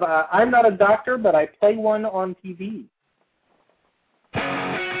some of I'm Not a Doctor, but I Play One on TV.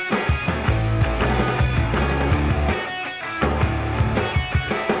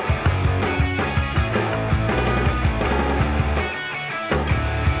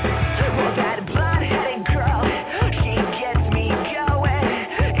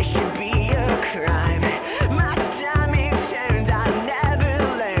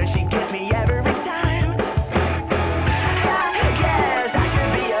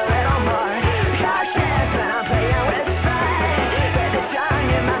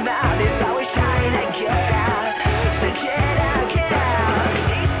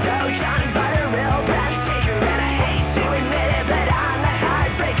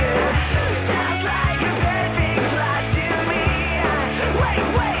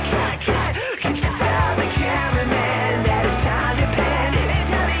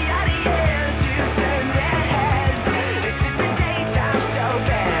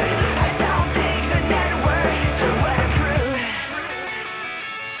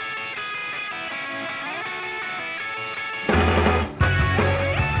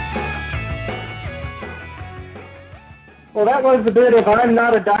 Well, that was a bit of I'm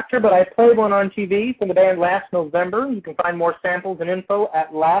Not a Doctor, but I Play One on TV from the band Last November. You can find more samples and info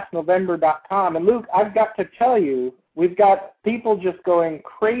at lastnovember.com. And, Luke, I've got to tell you, we've got people just going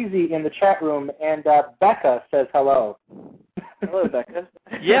crazy in the chat room, and Becca says hello. Hello, Becca.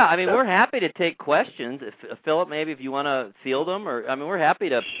 Yeah, I mean, we're happy to take questions. If Philip, maybe if you want to field them, or I mean, we're happy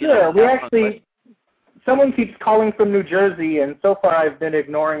to. Sure, we actually. Someone keeps calling from New Jersey, and so far I've been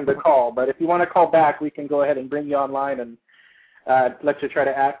ignoring the call. But if you want to call back, we can go ahead and bring you online and let you try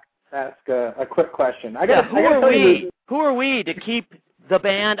to ask a quick question. Who are we to keep the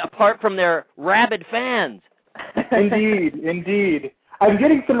band apart from their rabid fans? Indeed. I'm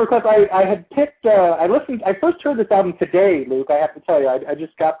getting some requests. I had picked. I first heard this album today, Luke. I have to tell you, I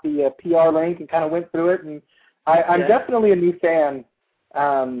just got the PR link and kind of went through it, and I'm definitely a new fan.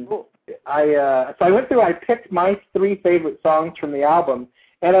 So I went through. I picked my 3 favorite songs from the album,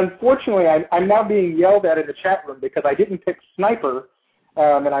 and unfortunately, I'm now being yelled at in the chat room because I didn't pick Sniper,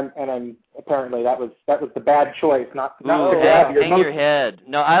 and I'm apparently that was the bad choice. Not Ooh, to grab hang your head.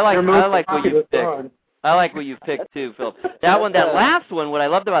 No, I like what you picked. song. I like what you've picked too, Phil. That one, that last one, what I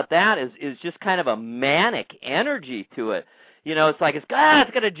loved about that is just kind of a manic energy to it. You know, it's like it's gonna.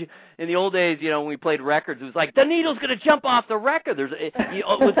 In the old days, you know, when we played records, it was like the needle's gonna jump off the record.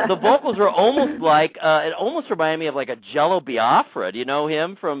 The vocals were almost like it almost reminded me of like a Jello Biafra. Do you know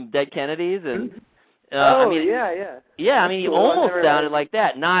him from Dead Kennedys? And I mean, yeah. I mean, he almost sounded like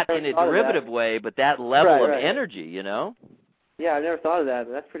that, not in a derivative way, but that level of energy. You know? Yeah, I've never thought of that,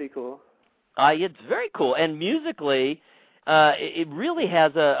 but that's pretty cool. It's very cool, and musically, it really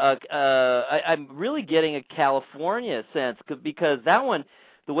has I'm really getting a California sense because that one,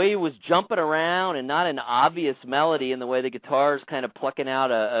 the way it was jumping around and not an obvious melody, and the way the guitar's kind of plucking out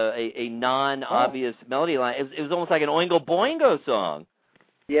a non-obvious melody line, it was almost like an Oingo Boingo song.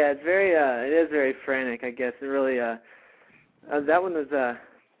 Yeah, it's very it is very frantic, I guess. It really that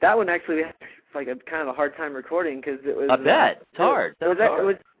one actually we had like a kind of a hard time recording because it was. I bet it's hard. It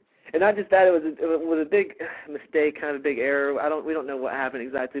was, and not just that, it was a big mistake, kind of a big error. We don't know what happened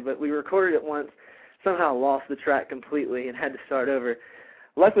exactly, but we recorded it once, somehow lost the track completely and had to start over.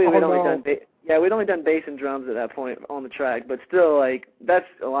 Luckily, we'd only done bass and drums at that point on the track, but still, like, that's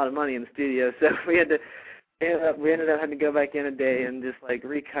a lot of money in the studio, so we ended up having to go back in a day and just like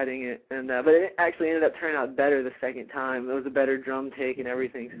recutting it, and but it actually ended up turning out better the second time. It was a better drum take and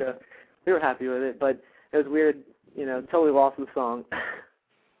everything, so we were happy with it. But it was weird, you know, totally lost the song.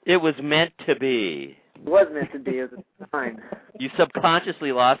 It was meant to be. It was meant to be. It was a sign. You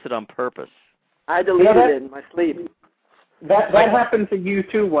subconsciously lost it on purpose. I deleted it in my sleep. That happened to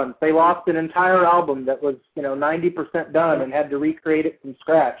U2 once. They lost an entire album that was, 90% done and had to recreate it from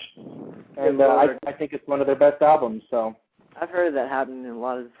scratch. And I think it's one of their best albums. So I've heard that happen a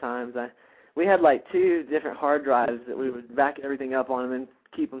lot of times. We had like 2 different hard drives that we would back everything up on and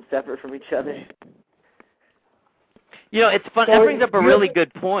keep them separate from each other. You know, it's fun. That brings up a really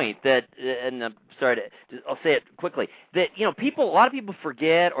good point that, and I'm sorry I'll say it quickly, that, a lot of people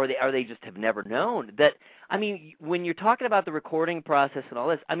forget or they just have never known that, I mean, when you're talking about the recording process and all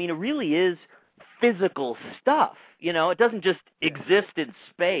this, I mean, it really is physical stuff. It doesn't just exist in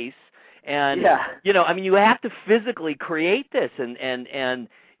space. And, I mean, you have to physically create this and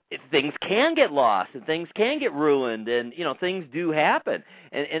things can get lost and things can get ruined and, things do happen.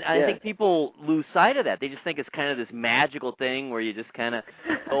 And I think people lose sight of that. They just think it's kind of this magical thing where you just kind of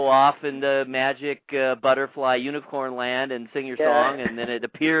go off in the magic butterfly unicorn land and sing your song and then it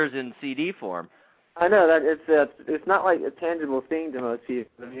appears in CD form. I know that it's not like a tangible thing to most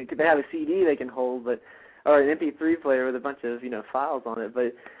people. I mean, they have a CD they can hold, or an MP3 player with a bunch of files on it,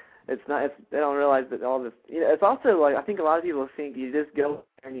 but it's not. They don't realize that all this. It's also like I think a lot of people think you just go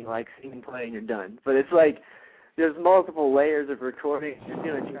and you like sing and play and you're done. But it's like there's multiple layers of recording. You're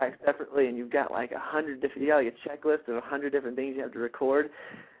doing a track separately, and you've got like 100 different. You got like a checklist of 100 different things you have to record,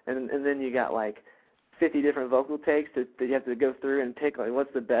 and then you got like 50 different vocal takes that you have to go through and pick like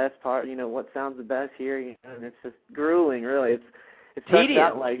what's the best part. What sounds the best here. And it's just grueling, really. It starts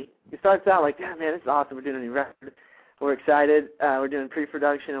out like, yeah, man, this is awesome. We're doing a new record. We're excited. We're doing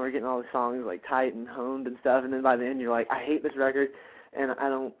pre-production, and we're getting all the songs like tight and honed and stuff. And then by the end, you're like, I hate this record, and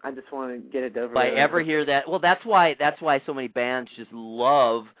I just want to get it over. If I ever hear that, well, that's why so many bands just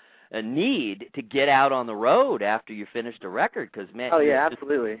love a need to get out on the road after you finished a record, because man,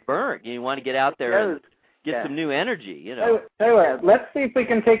 absolutely burnt. You want to get out there and get some new energy. Let's see if we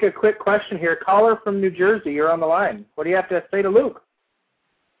can take a quick question here. Caller from New Jersey, you're on the line. What do you have to say to Luke?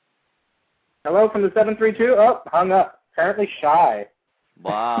 Hello from the 732. Oh, hung up. Apparently shy.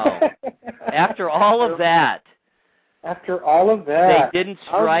 Wow. After all of that. They didn't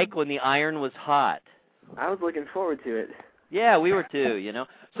strike when the iron was hot. I was looking forward to it. Yeah, we were too,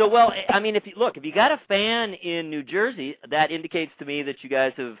 So, well, I mean, if you got a fan in New Jersey, that indicates to me that you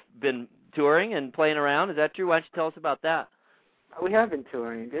guys have been touring and playing around. Is that true? Why don't you tell us about that? We have been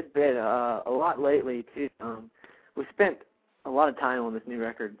touring a good bit, a lot lately, too. We spent a lot of time on this new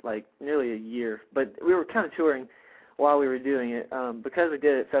record, like nearly a year, but we were kind of touring while we were doing it. Because we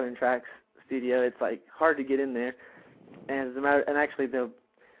did it at Southern Tracks Studio, it's like hard to get in there. And actually the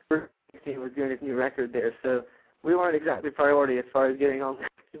team was doing this new record there, so we weren't exactly priority as far as getting on,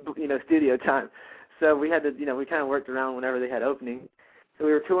 studio time. So we had to, we kind of worked around whenever they had opening. So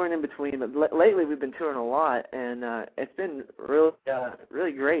we were touring in between, but lately we've been touring a lot, and it's been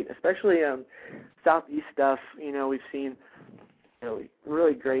really great, especially Southeast stuff. We've seen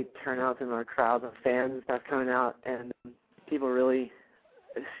really great turnouts in our crowds of fans and stuff coming out, and people really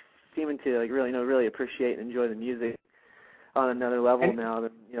seeming to really appreciate and enjoy the music on another level now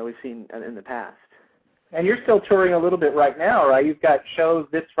than we've seen in the past. And you're still touring a little bit right now, right? You've got shows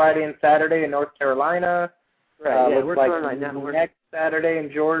this Friday and Saturday in North Carolina. Right. Yeah, we're like touring right now. Next Saturday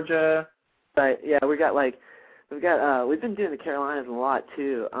in Georgia. Right. Yeah, we've been doing the Carolinas a lot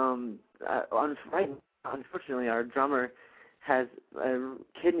too. Unfortunately, our drummer has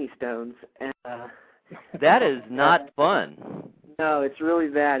kidney stones, and that is not fun. No, it's really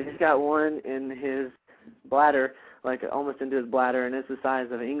bad. He's got one in his bladder, like almost into his bladder, and it's the size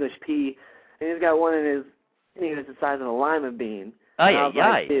of an English pea. And he's got one in his kidney that's the size of a lima bean.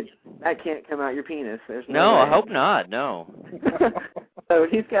 That can't come out your penis. There's no way. I hope not. No. So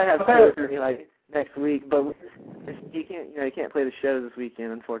he's got to have surgery like next week, but he can't play the shows this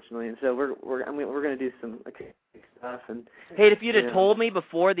weekend, unfortunately. And so we're going to do some acoustic stuff. And hey, if you'd have told me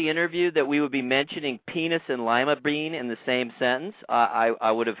before the interview that we would be mentioning penis and lima bean in the same sentence,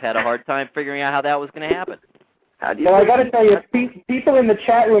 I would have had a hard time figuring out how that was going to happen. Well, I got to tell you, people in the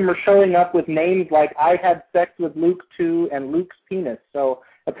chat room are showing up with names like "I had sex with Luke too" and "Luke's penis." So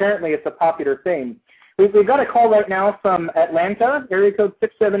apparently, it's a popular thing. We've got a call right now from Atlanta, area code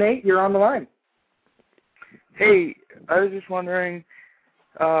 678. You're on the line. Hey, I was just wondering,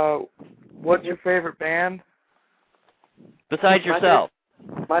 what's your favorite band? Besides yourself.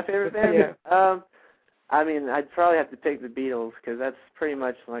 My favorite band? Yeah. I mean, I'd probably have to pick the Beatles because that's pretty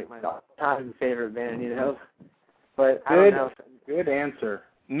much like my all-time favorite band, you know. But I don't know. Good answer.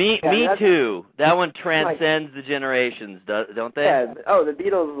 Me too. That one transcends the generations, don't they? Yeah. Oh, the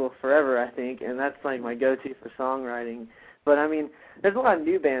Beatles will forever, I think, and that's like my go-to for songwriting. But I mean, there's a lot of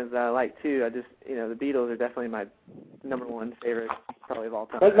new bands that I like too. The Beatles are definitely my number one favorite, probably of all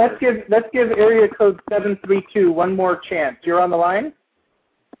time. Let's give area code 732 one more chance. You're on the line.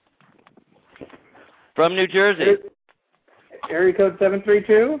 From New Jersey. Area code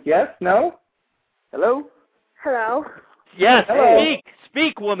 732. Yes. No. Hello. Hello. Yes. Hello.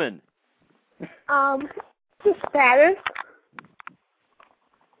 Speak, woman. Status.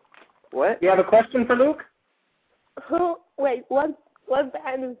 What? You have a question for Luke? What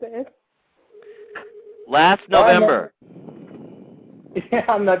band is this? Last November. Yeah,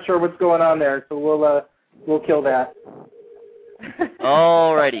 I'm not sure what's going on there, so we'll kill that.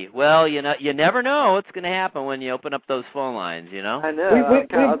 Alrighty. Well, you never know what's going to happen when you open up those phone lines. You know. I know.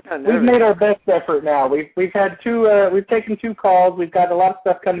 We've made our best effort now. We've had we've taken 2 calls. We've got a lot of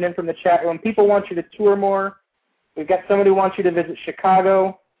stuff coming in from the chat room. People want you to tour more. We've got somebody who wants you to visit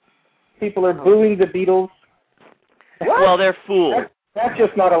Chicago. People are booing the Beatles. What? Well, they're fools. That's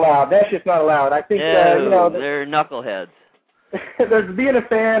just not allowed. I think they're knuckleheads. There's being a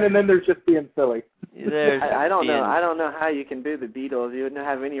fan, and then there's just being silly. I don't know. I don't know how you can boo the Beatles. You wouldn't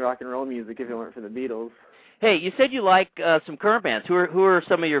have any rock and roll music if it weren't for the Beatles. Hey, you said you like some current bands. Who are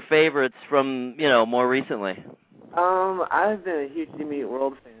some of your favorites from more recently? I've been a huge Jimmy Eat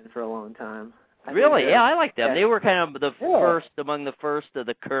World fan for a long time. Really? Yeah, I like them. Yeah. They were kind of among the first of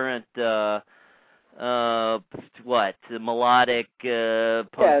the current the melodic,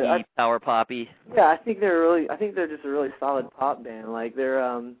 punky, power poppy. Yeah, I think they're just a really solid pop band. Like they're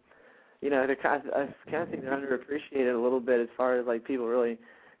I kind of think they're underappreciated a little bit as far as like people really,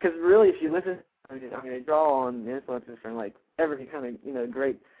 because really if you listen, I mean they draw on influences from like every kind of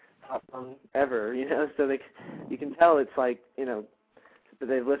great pop song ever, so you can tell it's like that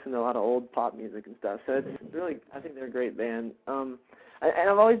they've listened to a lot of old pop music and stuff. So it's really, I think they're a great band. And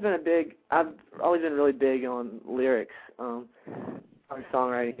I've always been really big on lyrics, on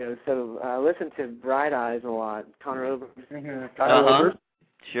songwriting goes. So I listen to Bright Eyes a lot, Conor Oberst. Conor Oberst.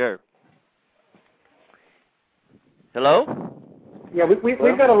 Sure. Hello? Yeah,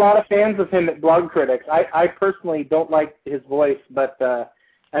 we've got a lot of fans of him at Blog Critics. I personally don't like his voice, but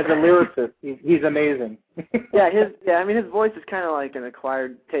as a lyricist, he's amazing. I mean, his voice is kind of like an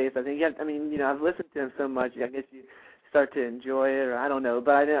acquired taste. I think. I've listened to him so much. I guess you start to enjoy it, or I don't know.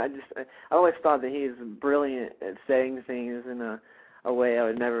 But I always thought that he's brilliant at saying things in a way I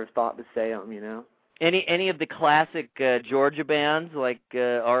would never have thought to say them. Any of the classic Georgia bands like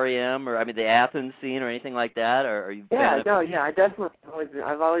REM or the Athens scene or anything like that? Or are you? I definitely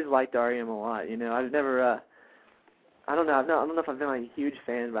I've always liked REM a lot. I've never. I don't know if I've been like a huge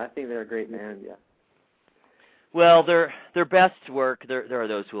fan, but I think they're a great band. Yeah. Well, their best work. There are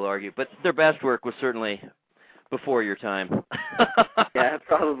those who will argue, but their best work was certainly before your time. Yeah,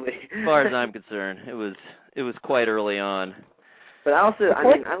 probably. As far as I'm concerned, it was quite early on. But I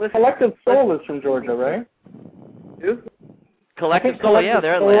listen. Collective Soul is from Georgia, right? Who? Collective Soul, yeah,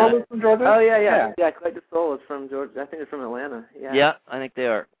 they're Atlanta. Is from Georgia? Oh yeah. Collective Soul is from Georgia. I think it's from Atlanta. Yeah. Yeah, I think they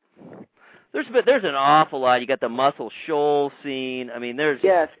are. There's an awful lot. You got the Muscle Shoals scene. There's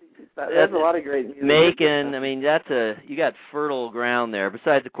a lot of great music. Macon. You got fertile ground there.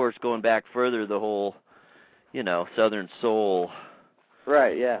 Besides, of course, going back further, the whole Southern soul.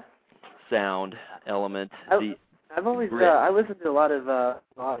 Right. Yeah. Sound element. I've always I listened to a lot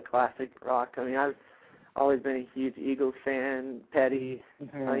of classic rock. I mean, I've always been a huge Eagles fan, Petty,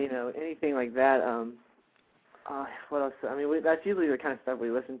 anything like that. What else? I mean, that's usually the kind of stuff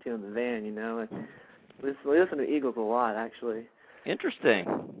we listen to in the van. We listen to Eagles a lot, actually. Interesting.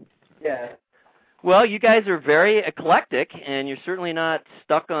 Yeah. Well, you guys are very eclectic, and you're certainly not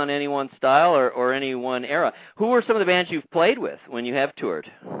stuck on any one style or any one era. Who are some of the bands you've played with when you have toured?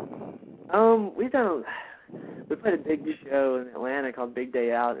 We played a big show in Atlanta called Big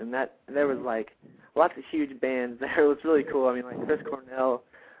Day Out, and there was like lots of huge bands there. It was really cool. I mean, like Chris Cornell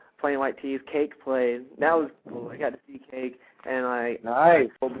playing White Tees, Cake played. That was cool. I got to see Cake, and nice.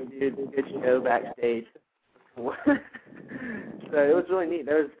 We did a good show backstage. So it was really neat.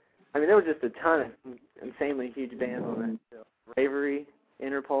 There was just a ton of insanely huge bands on that show. Bravery,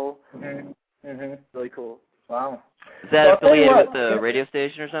 Interpol. Really cool. Wow. Is that affiliated with the radio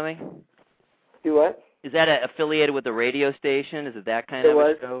station or something? Do what? Is that affiliated with the radio station? Is it that kind of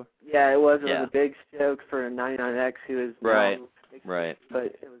a show? Yeah, it was. It was a big show for 99X, who is right. But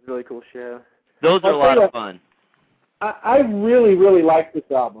it was a really cool show. Those are a lot of fun. I really, really like this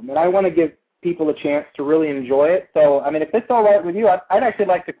album, and I want to give people a chance to really enjoy it. So, I mean, if it's all right with you, I'd actually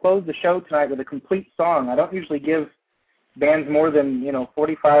like to close the show tonight with a complete song. I don't usually give bands more than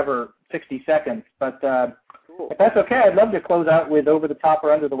 45 or 60 seconds, but if that's okay, I'd love to close out with Over the Top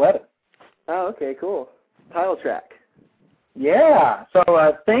or Under the Weather. Oh, okay, cool. Title track. Yeah.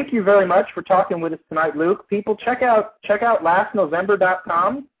 So thank you very much for talking with us tonight, Luke. People, check out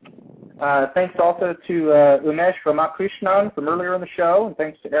lastnovember.com. Thanks also to Umesh Ramakrishnan from earlier in the show, and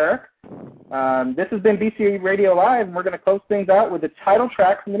thanks to Eric. This has been BC Radio Live, and we're going to close things out with the title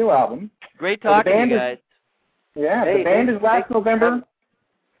track from the new album. Great talking to you guys. The band is Last November.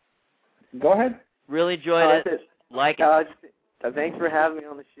 Go ahead. Really enjoyed it. Like it. Thanks for having me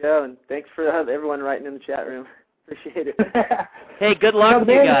on the show, and thanks for everyone writing in the chat room. Appreciate it. Hey, good luck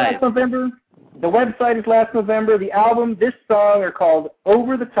to you guys. Last November. The website is Last November. The album, this song are called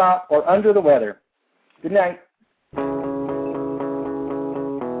Over the Top or Under the Weather. Good night.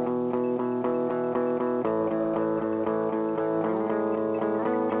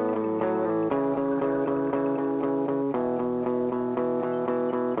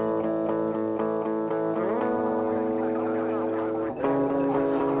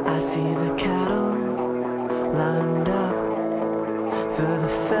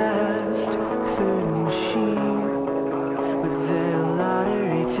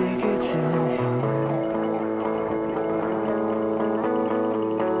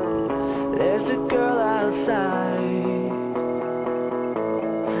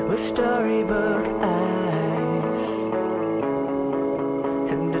 Storybook